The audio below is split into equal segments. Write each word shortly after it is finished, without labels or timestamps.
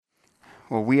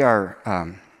Well, we are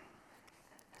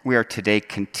today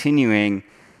continuing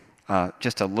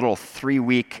just a little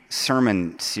 3-week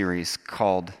sermon series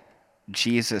called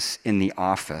Jesus in the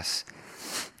Office.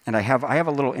 And I have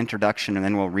a little introduction, and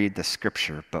then we'll read the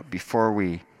scripture. But before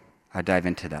we dive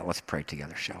into that, let's pray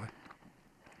together, shall we?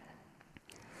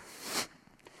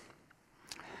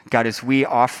 God, as we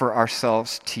offer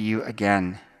ourselves to you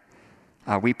again,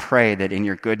 we pray that in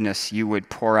your goodness you would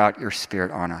pour out your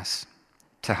Spirit on us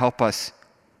to help us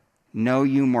know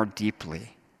you more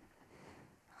deeply,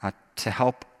 to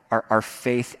help our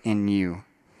faith in you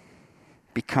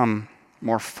become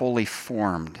more fully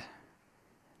formed,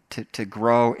 to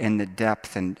grow in the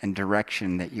depth and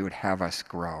direction that you would have us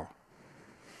grow,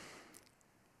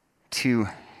 to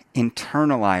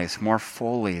internalize more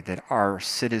fully that our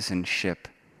citizenship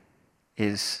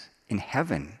is in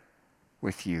heaven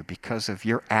with you because of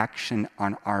your action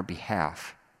on our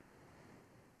behalf.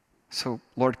 So,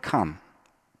 Lord, come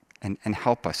and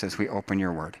help us as we open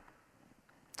your word.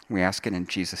 We ask it in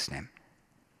Jesus' name.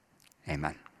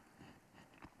 Amen.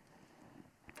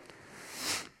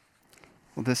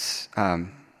 Well, this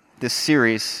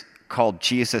series called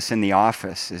Jesus in the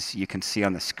Office, as you can see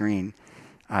on the screen,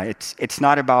 it's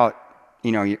not about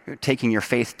taking your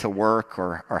faith to work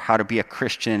or how to be a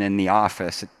Christian in the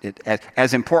office.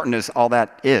 As important as all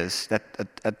that is,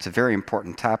 that's a very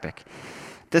important topic.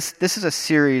 This is a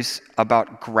series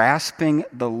about grasping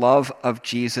the love of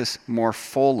Jesus more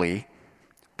fully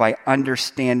by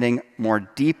understanding more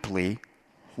deeply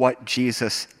what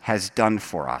Jesus has done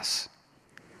for us.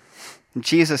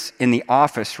 Jesus in the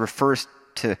office refers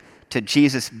to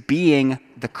Jesus being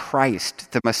the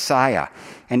Christ, the Messiah.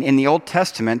 And in the Old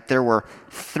Testament, there were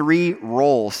 3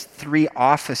 roles, 3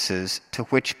 offices to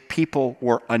which people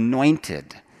were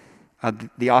anointed.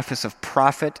 The office of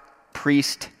prophet,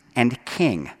 priest, and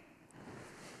king.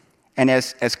 And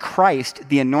as Christ,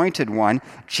 the anointed one,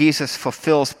 Jesus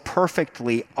fulfills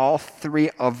perfectly all 3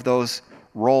 of those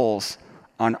roles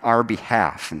on our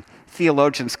behalf. And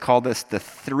theologians call this the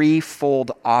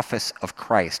threefold office of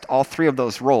Christ. All 3 of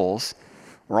those roles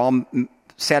were all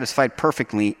satisfied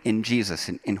perfectly in Jesus,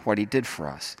 in what he did for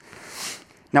us.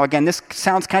 Now again, this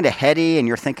sounds kind of heady, and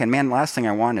you're thinking, man, the last thing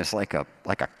I want is like a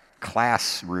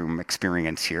classroom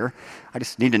experience here. I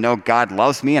just need to know God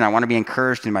loves me and I want to be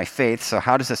encouraged in my faith. So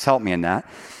how does this help me in that?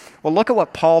 Well, look at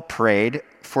what Paul prayed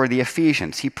for the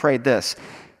Ephesians. He prayed this.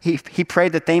 He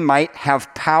prayed that they might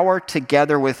have power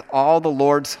together with all the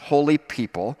Lord's holy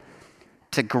people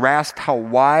to grasp how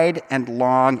wide and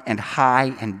long and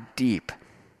high and deep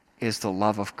is the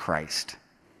love of Christ.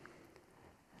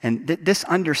 And this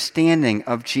understanding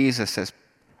of Jesus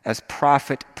as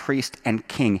prophet, priest, and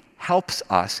king helps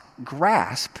us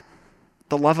grasp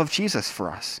the love of Jesus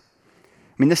for us.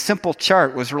 I mean, this simple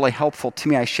chart was really helpful to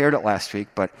me. I shared it last week,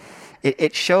 but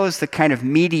it shows the kind of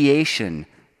mediation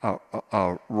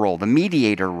role, the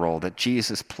mediator role that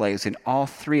Jesus plays in all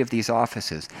 3 of these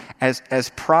offices.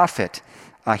 As prophet,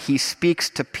 he speaks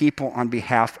to people on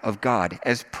behalf of God.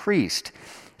 As priest,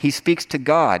 he speaks to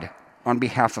God on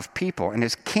behalf of people. And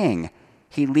as king,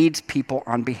 he leads people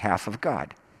on behalf of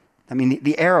God. I mean,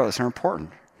 the arrows are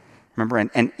important. Remember,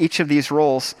 and each of these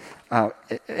roles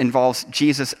involves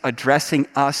Jesus addressing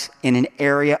us in an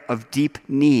area of deep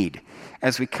need.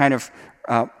 As we kind of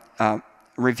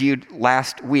reviewed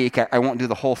last week, I won't do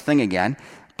the whole thing again,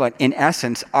 but in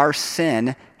essence, our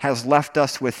sin has left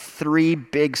us with 3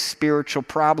 big spiritual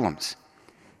problems: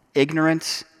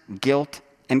 ignorance, guilt,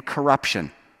 and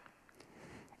corruption.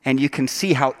 And you can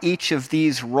see how each of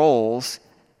these roles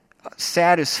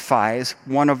satisfies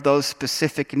one of those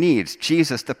specific needs.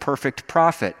 Jesus, the perfect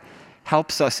prophet,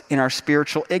 helps us in our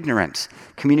spiritual ignorance,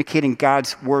 communicating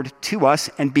God's word to us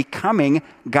and becoming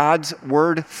God's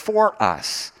word for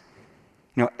us.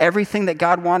 Everything that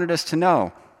God wanted us to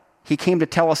know, he came to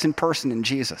tell us in person in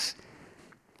Jesus.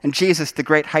 And Jesus, the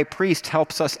great high priest,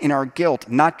 helps us in our guilt,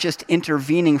 not just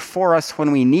intervening for us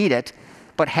when we need it,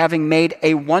 but having made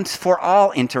a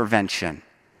once-for-all intervention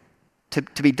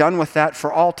to be done with that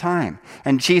for all time.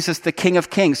 And Jesus, the King of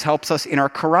Kings, helps us in our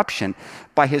corruption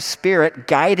by his Spirit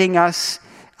guiding us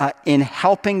in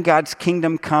helping God's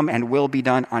kingdom come and will be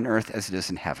done on earth as it is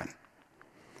in heaven.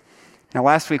 Now,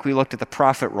 last week we looked at the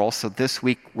prophet role, so this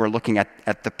week we're looking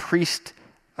at the priest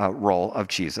role of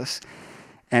Jesus.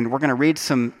 And we're going to read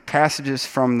some passages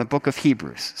from the book of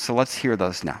Hebrews. So let's hear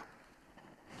those now.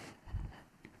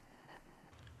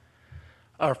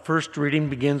 Our first reading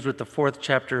begins with the 4th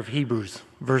chapter of Hebrews,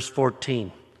 verse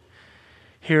 14.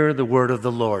 Hear the word of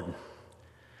the Lord.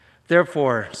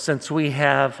 Therefore, since we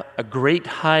have a great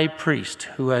high priest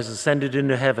who has ascended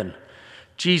into heaven,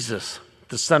 Jesus,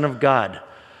 the Son of God,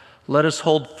 let us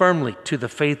hold firmly to the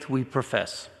faith we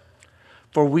profess.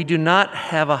 For we do not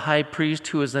have a high priest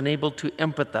who is unable to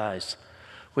empathize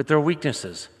with our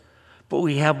weaknesses, but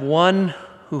we have one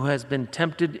who has been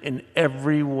tempted in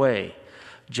every way,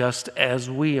 just as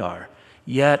we are,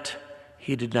 yet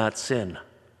he did not sin.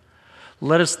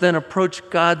 Let us then approach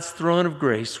God's throne of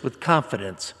grace with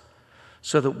confidence,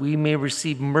 so that we may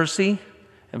receive mercy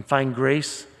and find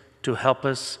grace to help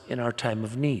us in our time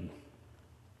of need.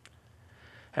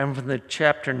 And from the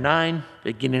chapter 9,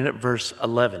 beginning at verse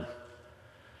 11.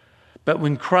 But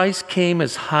when Christ came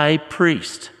as high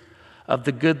priest of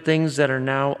the good things that are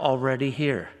now already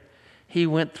here, he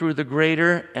went through the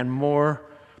greater and more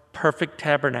perfect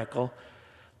tabernacle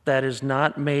that is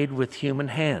not made with human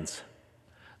hands.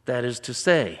 That is to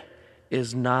say,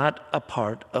 is not a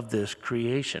part of this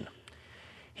creation.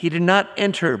 He did not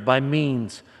enter by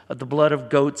means of the blood of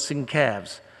goats and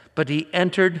calves, but he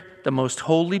entered the most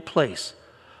holy place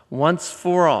once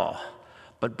for all,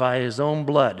 but by his own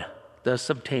blood, thus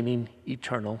obtaining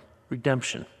eternal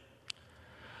redemption.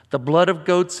 The blood of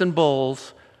goats and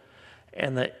bulls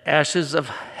and the ashes of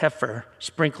heifer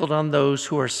sprinkled on those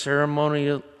who are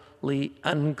ceremonially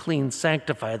unclean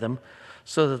sanctify them,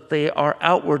 so that they are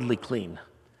outwardly clean.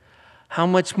 How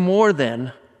much more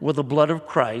then will the blood of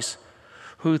Christ,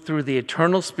 who through the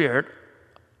eternal Spirit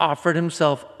offered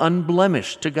himself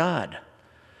unblemished to God,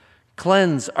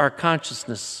 cleanse our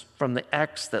consciousness from the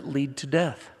acts that lead to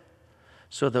death,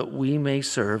 so that we may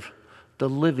serve the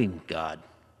living God.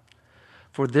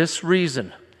 For this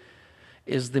reason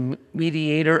is the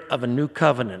mediator of a new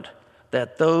covenant,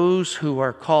 that those who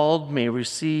are called may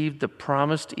receive the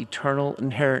promised eternal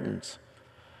inheritance,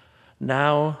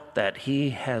 now that he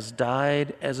has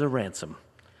died as a ransom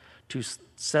to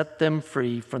set them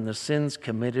free from the sins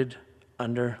committed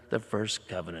under the first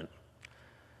covenant.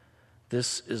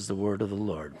 This is the word of the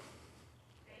Lord.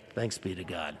 Thanks be to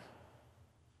God.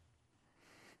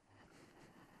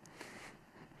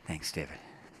 Thanks, David.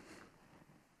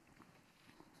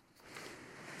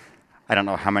 I don't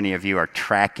know how many of you are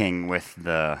tracking with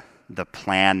the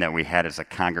plan that we had as a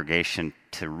congregation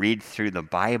to read through the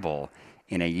Bible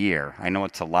in a year. I know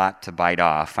it's a lot to bite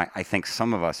off. I think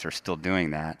some of us are still doing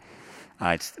that.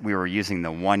 We were using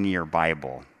the one-year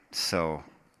Bible. So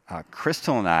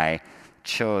Crystal and I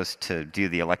chose to do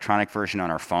the electronic version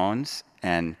on our phones,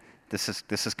 and this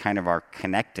is kind of our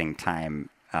connecting time.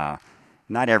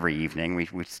 Not every evening. We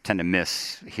tend to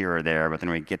miss here or there, but then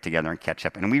we get together and catch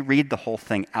up, and we read the whole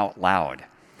thing out loud.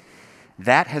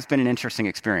 That has been an interesting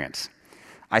experience.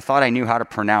 I thought I knew how to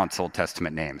pronounce Old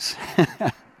Testament names.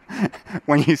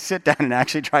 When you sit down and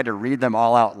actually try to read them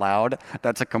all out loud,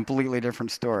 that's a completely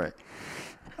different story.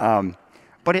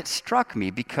 But it struck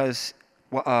me because,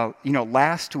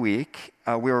 last week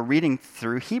we were reading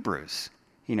through Hebrews,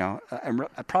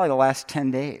 probably the last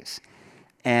 10 days.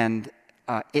 And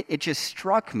it just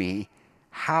struck me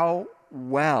how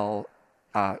well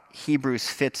Hebrews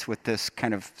fits with this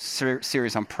kind of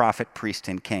series on prophet, priest,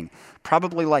 and king.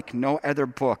 Probably like no other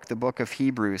book, the book of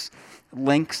Hebrews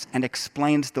links and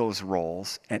explains those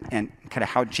roles and kind of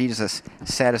how Jesus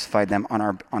satisfied them on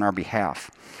our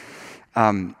behalf.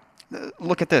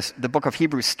 Look at this. The book of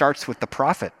Hebrews starts with the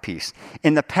prophet piece.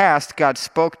 In the past, God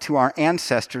spoke to our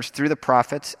ancestors through the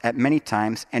prophets at many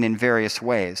times and in various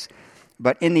ways.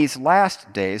 But in these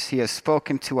last days, he has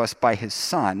spoken to us by his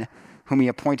Son, whom he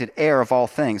appointed heir of all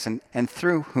things, and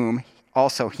through whom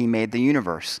also he made the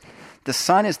universe. The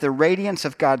Son is the radiance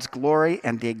of God's glory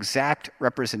and the exact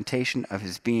representation of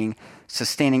his being,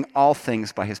 sustaining all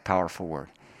things by his powerful word.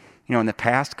 In the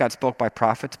past, God spoke by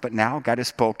prophets, but now God has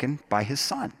spoken by his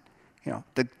Son,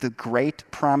 the great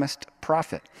promised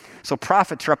prophet. So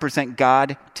prophets represent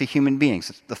God to human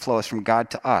beings. The flow is from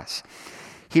God to us.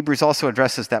 Hebrews also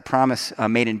addresses that promise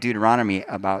made in Deuteronomy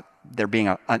about there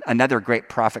being another great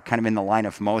prophet kind of in the line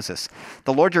of Moses.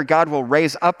 The Lord your God will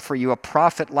raise up for you a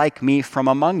prophet like me from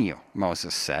among you,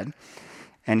 Moses said.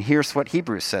 And here's what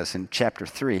Hebrews says in chapter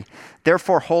 3.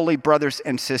 Therefore, holy brothers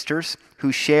and sisters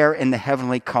who share in the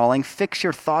heavenly calling, fix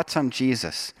your thoughts on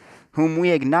Jesus, whom we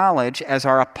acknowledge as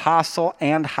our apostle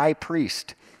and high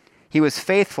priest. He was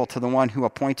faithful to the one who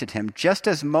appointed him, just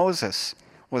as Moses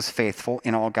was faithful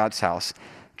in all God's house.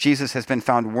 Jesus has been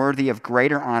found worthy of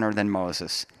greater honor than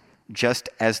Moses, just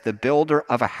as the builder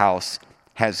of a house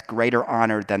has greater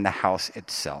honor than the house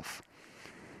itself.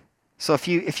 So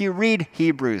if you read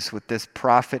Hebrews with this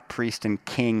prophet, priest, and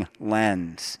king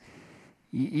lens,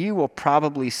 you will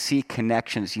probably see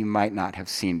connections you might not have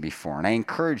seen before. And I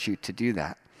encourage you to do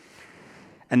that.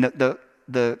 And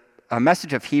the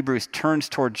message of Hebrews turns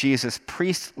toward Jesus'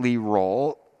 priestly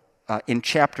role in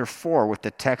chapter 4 with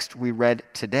the text we read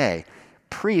today.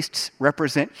 priests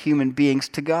represent human beings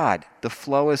to God. The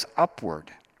flow is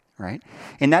upward, right?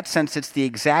 In that sense, it's the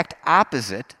exact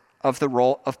opposite of the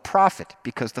role of prophet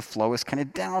because the flow is kind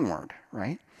of downward,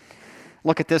 right?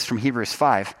 Look at this from Hebrews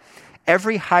 5.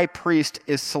 Every high priest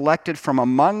is selected from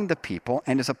among the people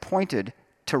and is appointed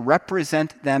to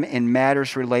represent them in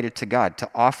matters related to God, to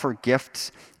offer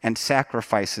gifts and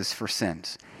sacrifices for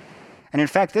sins. And in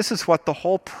fact, this is what the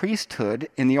whole priesthood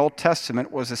in the Old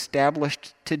Testament was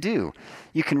established to do.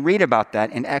 You can read about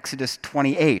that in Exodus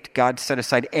 28. God set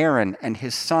aside Aaron and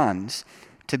his sons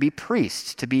to be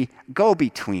priests, to be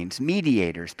go-betweens,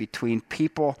 mediators between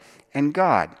people and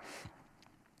God.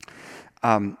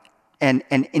 And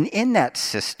in that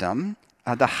system,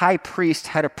 the high priest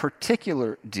had a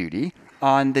particular duty.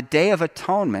 On the Day of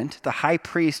Atonement, the high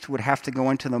priest would have to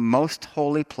go into the most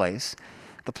holy place,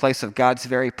 the place of God's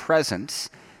very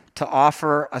presence, to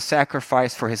offer a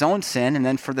sacrifice for his own sin and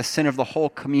then for the sin of the whole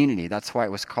community. That's why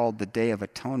it was called the Day of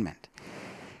Atonement.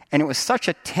 And it was such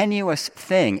a tenuous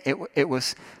thing. It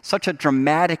was such a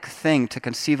dramatic thing to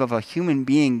conceive of a human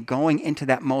being going into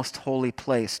that most holy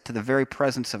place, to the very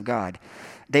presence of God.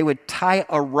 They would tie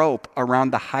a rope around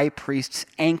the high priest's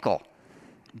ankle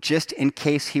just in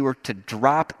case he were to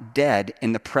drop dead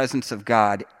in the presence of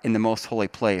God in the most holy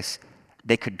place.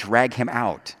 They could drag him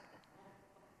out.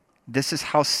 This is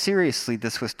how seriously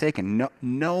this was taken.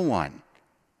 No one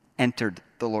entered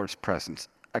the Lord's presence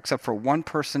except for one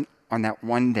person on that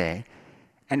one day,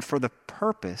 and for the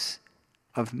purpose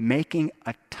of making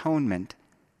atonement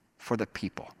for the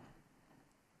people.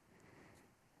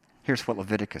 Here's what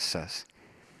Leviticus says.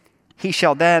 He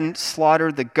shall then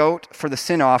slaughter the goat for the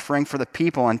sin offering for the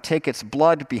people and take its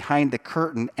blood behind the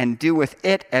curtain and do with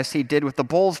it as he did with the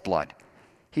bull's blood.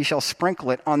 He shall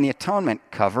sprinkle it on the atonement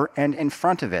cover and in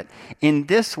front of it. In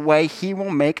this way he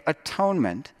will make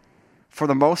atonement for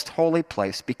the most holy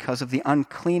place because of the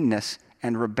uncleanness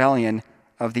and rebellion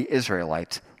of the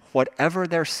Israelites, whatever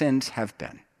their sins have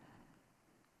been.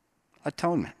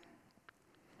 Atonement.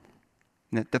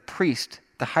 The priest,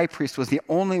 the high priest, was the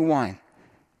only one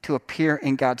to appear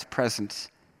in God's presence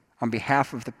on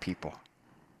behalf of the people,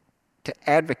 to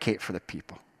advocate for the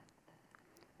people.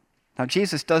 Now,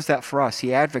 Jesus does that for us.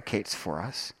 He advocates for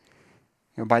us.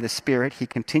 By the Spirit, he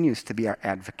continues to be our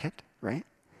advocate, right?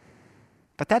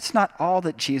 But that's not all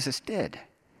that Jesus did.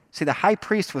 See, the high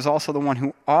priest was also the one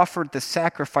who offered the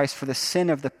sacrifice for the sin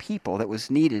of the people that was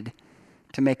needed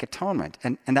to make atonement.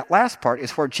 And that last part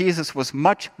is where Jesus was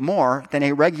much more than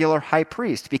a regular high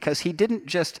priest, because he didn't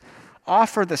just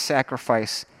offer the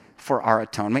sacrifice for our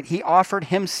atonement, he offered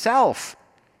himself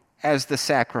as the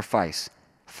sacrifice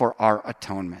for our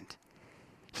atonement.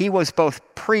 He was both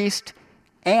priest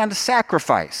and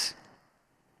sacrifice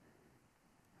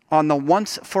on the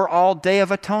once-for-all Day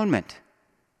of Atonement,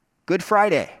 Good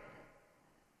Friday.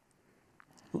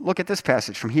 Look at this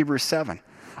passage from Hebrews 7.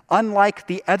 Unlike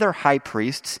the other high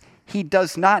priests, he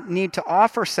does not need to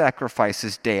offer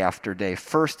sacrifices day after day,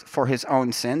 first for his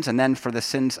own sins and then for the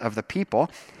sins of the people.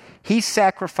 He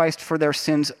sacrificed for their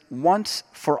sins once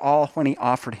for all when he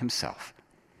offered himself.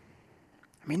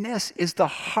 I mean, this is the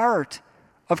heart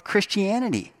of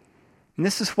Christianity. And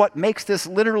this is what makes this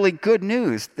literally good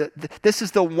news. This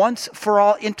is the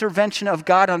once-for-all intervention of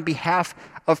God on behalf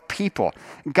of people.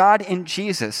 God in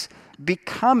Jesus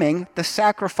becoming the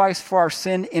sacrifice for our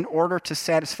sin in order to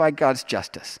satisfy God's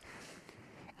justice.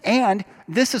 And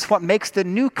this is what makes the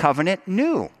new covenant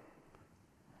new.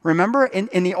 Remember,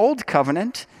 in the old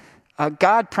covenant,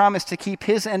 God promised to keep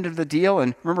his end of the deal.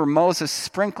 And remember Moses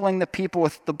sprinkling the people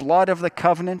with the blood of the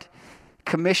covenant,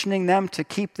 commissioning them to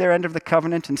keep their end of the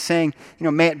covenant and saying,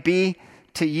 may it be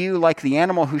to you like the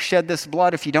animal who shed this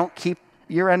blood if you don't keep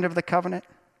your end of the covenant.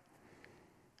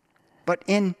 But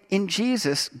in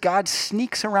Jesus, God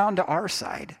sneaks around to our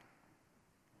side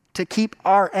to keep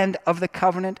our end of the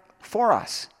covenant for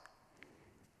us.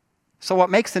 So what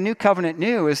makes the new covenant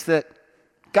new is that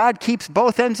God keeps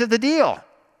both ends of the deal.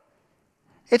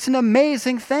 It's an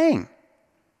amazing thing.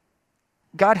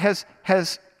 God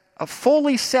has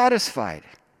fully satisfied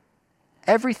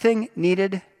everything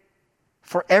needed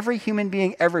for every human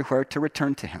being everywhere to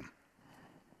return to him.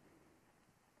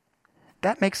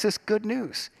 That makes this good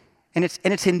news. And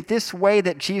it's in this way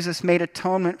that Jesus made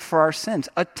atonement for our sins.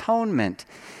 Atonement.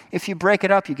 If you break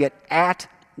it up, you get at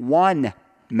one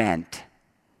meant.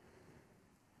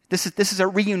 This is a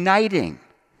reuniting.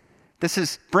 This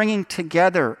is bringing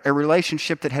together a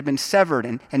relationship that had been severed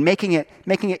and making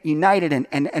it united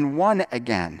and one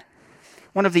again.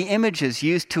 One of the images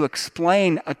used to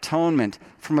explain atonement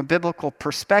from a biblical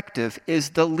perspective is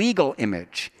the legal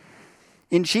image.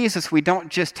 In Jesus, we don't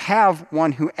just have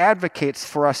one who advocates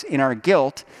for us in our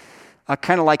guilt.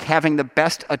 kind of like having the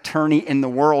best attorney in the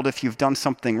world if you've done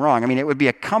something wrong. I mean, it would be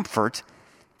a comfort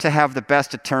to have the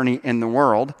best attorney in the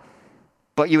world,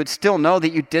 but you would still know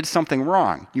that you did something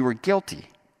wrong. You were guilty.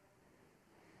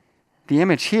 The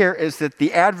image here is that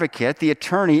the advocate, the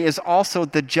attorney, is also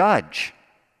the judge.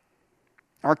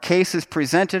 Our case is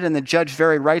presented and the judge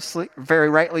very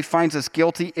rightly finds us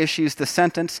guilty, issues the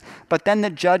sentence, but then the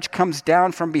judge comes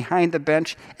down from behind the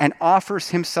bench and offers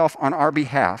himself on our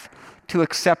behalf to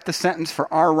accept the sentence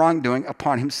for our wrongdoing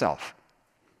upon himself.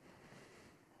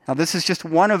 Now, this is just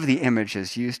one of the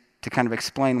images used to kind of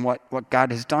explain what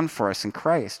God has done for us in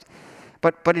Christ.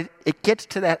 But it gets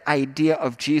to that idea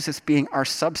of Jesus being our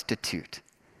substitute,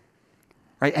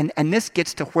 right? And this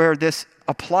gets to where this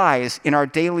applies in our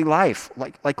daily life.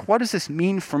 Like what does this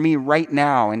mean for me right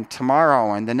now and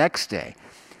tomorrow and the next day?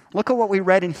 Look at what we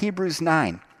read in Hebrews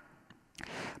 9.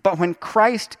 But when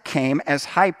Christ came as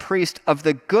high priest of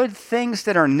the good things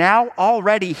that are now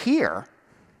already here,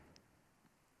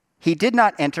 he did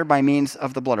not enter by means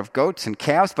of the blood of goats and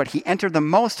calves, but he entered the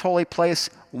most holy place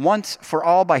once for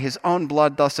all by his own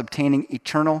blood, thus obtaining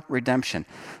eternal redemption.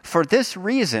 For this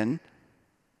reason,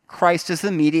 Christ is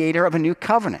the mediator of a new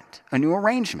covenant, a new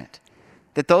arrangement,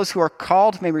 that those who are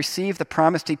called may receive the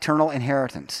promised eternal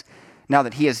inheritance, now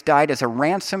that he has died as a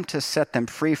ransom to set them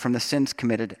free from the sins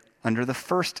committed under the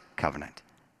first covenant.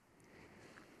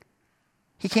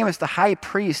 He came as the high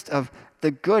priest of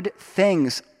the good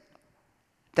things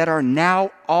that are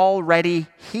now already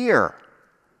here.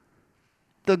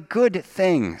 The good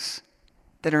things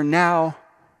that are now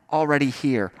already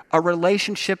here. A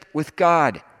relationship with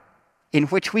God in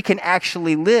which we can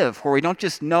actually live, where we don't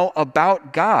just know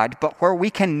about God, but where we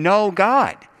can know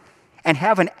God and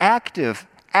have an active,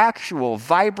 actual,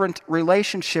 vibrant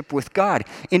relationship with God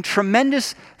in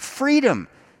tremendous freedom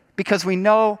because we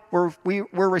know we're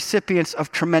recipients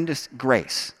of tremendous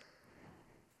grace.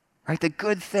 Right? The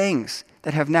good things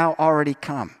that have now already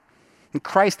come. And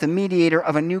Christ, the mediator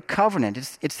of a new covenant.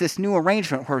 It's this new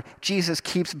arrangement where Jesus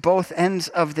keeps both ends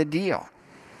of the deal.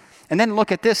 And then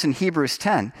look at this in Hebrews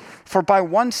 10. For by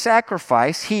one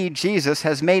sacrifice, he, Jesus,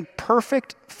 has made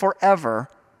perfect forever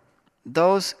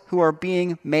those who are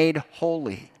being made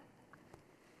holy.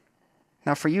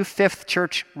 Now, for you Fifth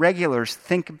Church regulars,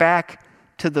 think back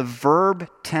to the verb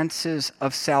tenses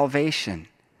of salvation.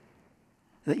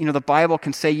 You know, the Bible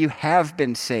can say you have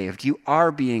been saved, you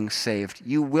are being saved,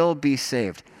 you will be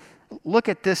saved. Look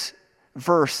at this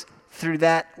verse through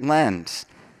that lens.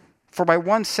 For by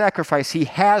one sacrifice he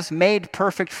has made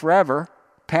perfect forever,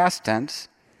 past tense,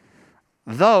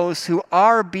 those who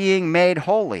are being made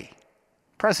holy,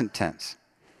 present tense.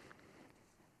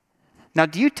 Now,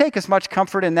 do you take as much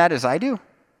comfort in that as I do?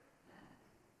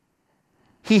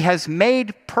 He has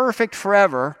made perfect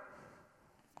forever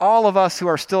all of us who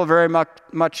are still very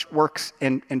much works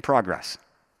in progress,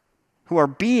 who are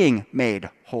being made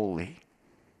holy.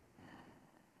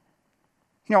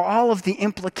 You know, all of the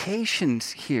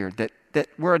implications here that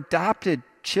we're adopted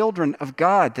children of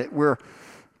God, that we're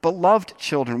beloved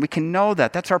children. We can know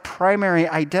that. That's our primary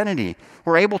identity.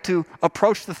 We're able to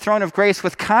approach the throne of grace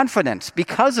with confidence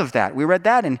because of that. We read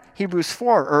that in Hebrews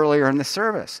 4 earlier in the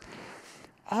service.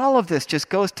 All of this just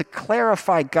goes to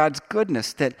clarify God's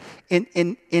goodness, that in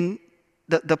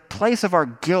the place of our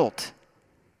guilt,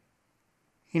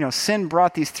 you know, sin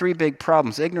brought these three big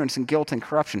problems: ignorance and guilt and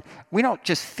corruption. We don't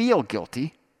just feel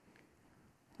guilty.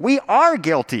 We are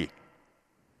guilty.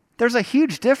 There's a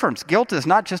huge difference. Guilt is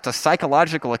not just a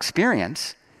psychological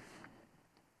experience.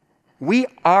 We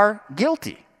are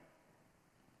guilty.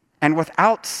 And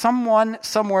without someone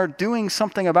somewhere doing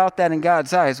something about that in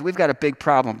God's eyes, we've got a big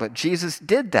problem. But Jesus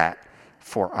did that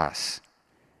for us.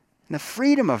 And the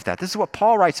freedom of that, this is what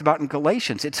Paul writes about in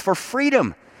Galatians. It's for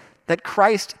freedom that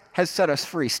Christ has set us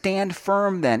free. Stand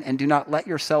firm then, and do not let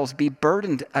yourselves be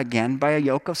burdened again by a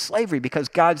yoke of slavery, because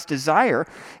God's desire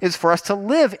is for us to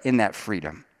live in that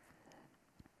freedom.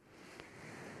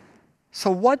 So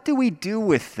what do we do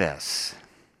with this?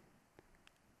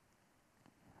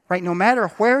 Right, no matter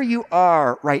where you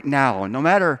are right now, and no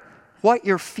matter what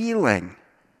you're feeling,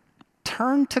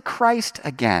 turn to Christ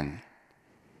again.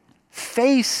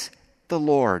 Face the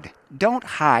Lord. Don't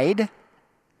hide.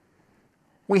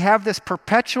 We have this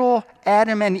perpetual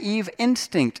Adam and Eve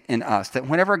instinct in us that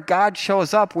whenever God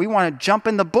shows up, we want to jump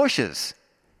in the bushes.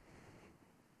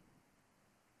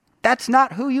 That's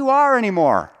not who you are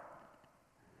anymore.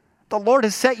 The Lord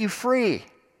has set you free.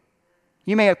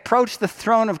 You may approach the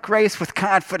throne of grace with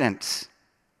confidence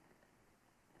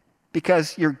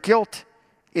because your guilt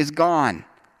is gone.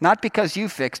 Not because you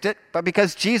fixed it, but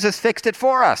because Jesus fixed it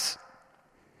for us.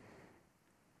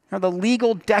 Now, the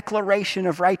legal declaration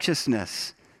of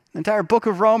righteousness The entire book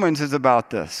of Romans is about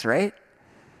this, right?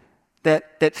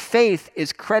 That faith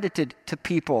is credited to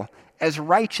people as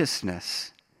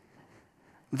righteousness.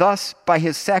 Thus, by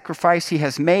his sacrifice, he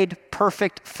has made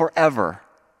perfect forever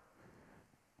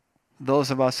those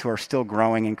of us who are still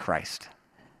growing in Christ.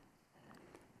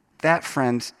 That,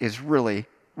 friends, is really,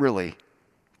 really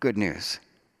good news.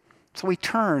 So we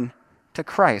turn to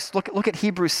Christ. Look at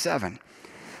Hebrews 7.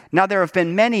 Now there have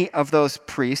been many of those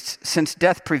priests since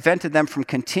death prevented them from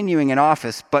continuing in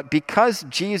office, but because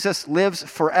Jesus lives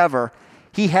forever,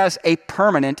 he has a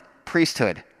permanent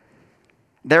priesthood.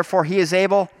 Therefore, he is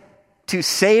able to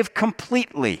save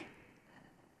completely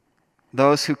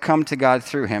those who come to God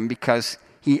through him, because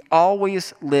he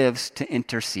always lives to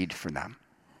intercede for them.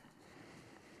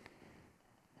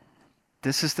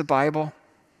 This is the Bible.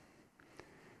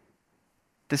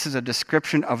 This is a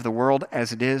description of the world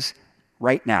as it is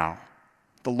right now.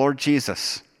 The Lord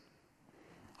Jesus,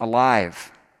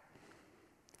 alive,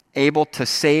 able to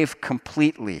save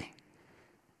completely.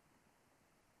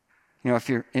 You know, if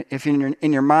you're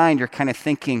in your mind, you're kind of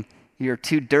thinking you're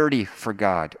too dirty for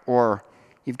God, or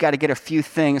you've got to get a few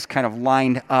things kind of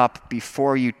lined up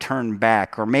before you turn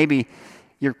back, or maybe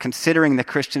you're considering the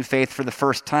Christian faith for the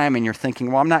first time and you're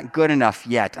thinking, well, I'm not good enough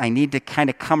yet. I need to kind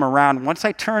of come around. Once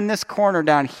I turn this corner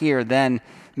down here, then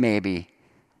maybe.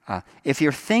 If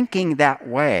you're thinking that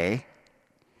way,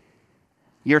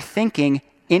 you're thinking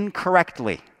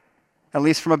incorrectly, at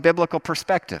least from a biblical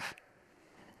perspective.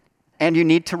 And you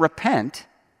need to repent,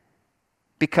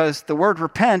 because the word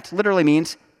repent literally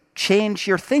means change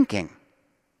your thinking.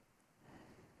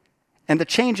 And the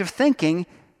change of thinking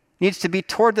needs to be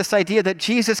toward this idea that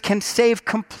Jesus can save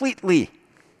completely.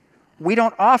 We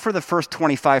don't offer the first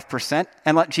 25%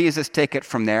 and let Jesus take it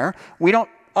from there. We don't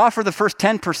offer the first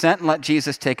 10% and let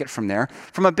Jesus take it from there.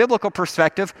 From a biblical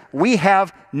perspective, we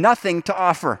have nothing to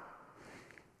offer.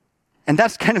 And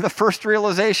that's kind of the first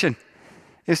realization,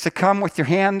 is to come with your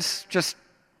hands just,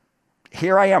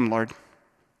 here I am, Lord.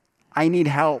 I need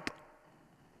help.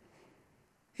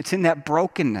 It's in that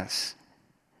brokenness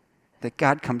that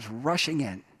God comes rushing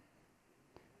in.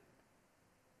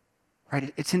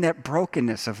 Right? It's in that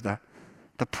brokenness of the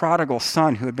prodigal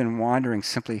son who had been wandering,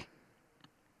 simply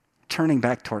turning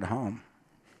back toward home.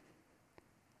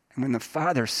 And when the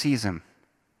father sees him,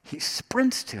 he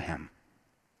sprints to him.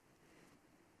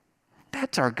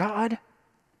 That's our God.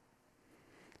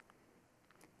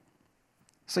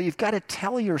 So you've got to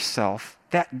tell yourself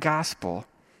that gospel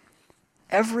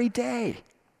every day.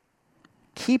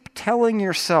 Keep telling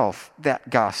yourself that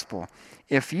gospel.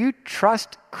 If you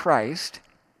trust Christ,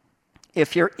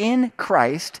 if you're in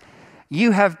Christ,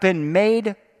 you have been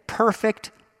made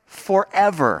perfect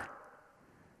forever.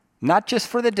 Not just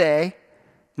for the day,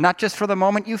 not just for the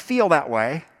moment you feel that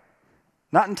way,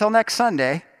 not until next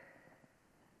Sunday,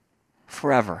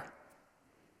 forever.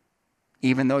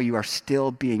 Even though you are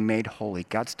still being made holy.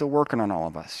 God's still working on all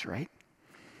of us, right?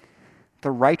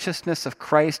 The righteousness of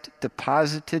Christ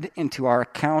deposited into our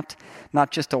account, not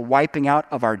just a wiping out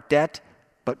of our debt,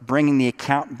 but bringing the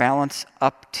account balance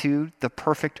up to the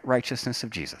perfect righteousness of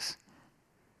Jesus.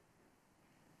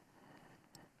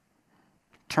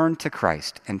 Turn to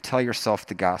Christ and tell yourself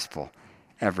the gospel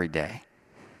every day.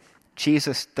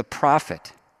 Jesus, the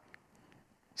prophet,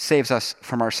 saves us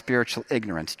from our spiritual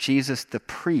ignorance. Jesus, the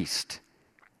priest,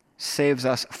 saves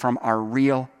us from our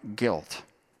real guilt.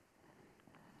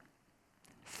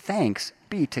 Thanks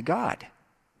be to God.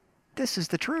 This is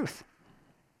the truth.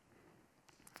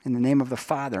 In the name of the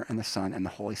Father, and the Son, and the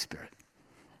Holy Spirit.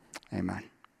 Amen.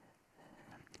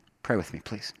 Pray with me,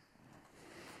 please.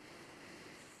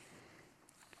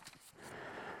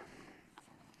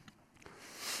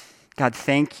 God,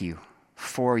 thank you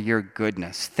for your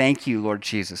goodness. Thank you, Lord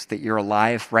Jesus, that you're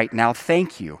alive right now.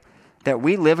 Thank you that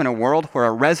we live in a world where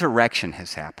a resurrection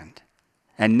has happened,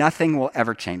 and nothing will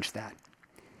ever change that.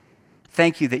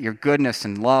 Thank you that your goodness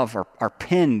and love are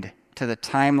pinned to the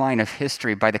timeline of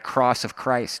history by the cross of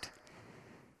Christ.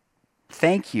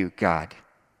 Thank you, God,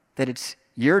 that it's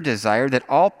your desire that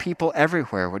all people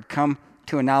everywhere would come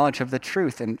to a knowledge of the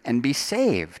truth and be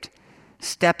saved.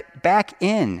 Step back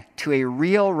in to a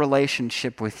real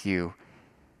relationship with you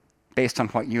based on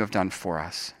what you have done for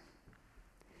us.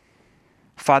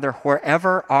 Father,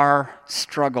 wherever our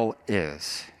struggle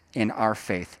is in our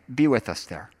faith, be with us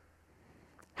there.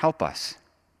 Help us.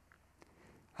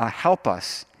 Help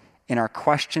us in our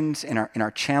questions, in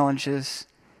our challenges.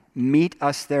 Meet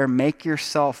us there. Make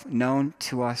yourself known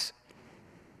to us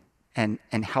and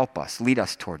help us. Lead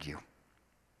us toward you.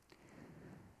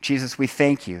 Jesus, we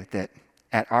thank you that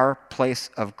at our place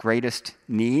of greatest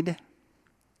need,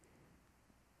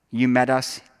 you met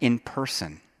us in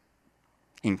person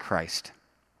in Christ.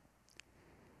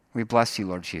 We bless you,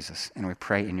 Lord Jesus, and we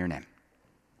pray in your name.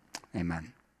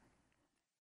 Amen.